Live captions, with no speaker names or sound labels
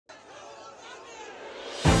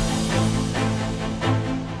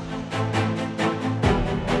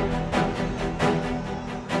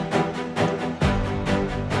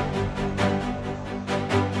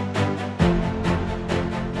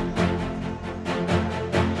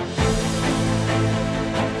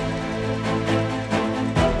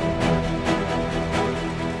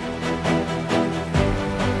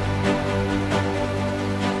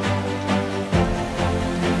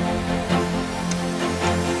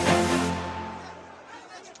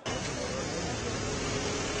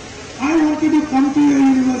come to your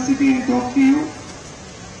university and talk to you,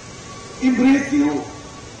 embrace you,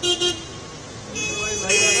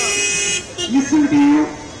 listen to you,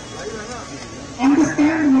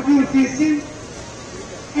 understand what you are facing,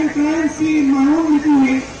 and try and see in my own little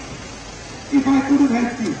way if I could have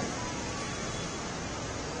helped you.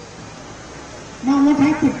 Now what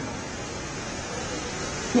happened?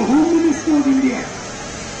 The Home Minister of India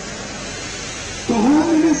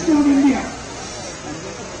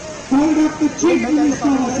called up the Chief Minister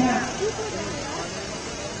of Assam,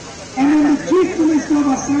 and when the Chief Minister of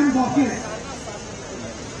Assam's office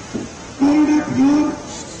called up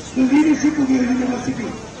the leadership of your university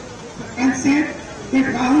and said that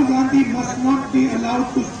Rahul Gandhi must not be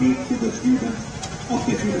allowed to speak to the students of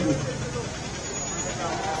this university.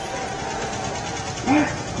 Right?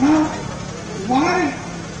 Now,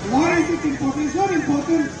 why is it important? It's not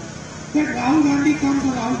important that Rahul Gandhi comes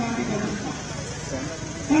or Rahul Gandhi doesn't come.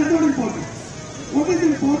 That's not important. What is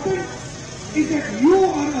important is that you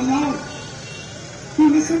are allowed to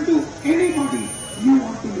listen to anybody you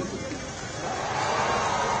want to listen to.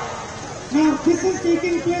 Now, this is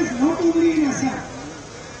taking place not only in Assam.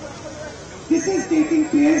 This is taking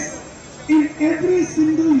place in every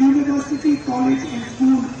single university, college and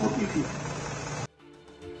school of India.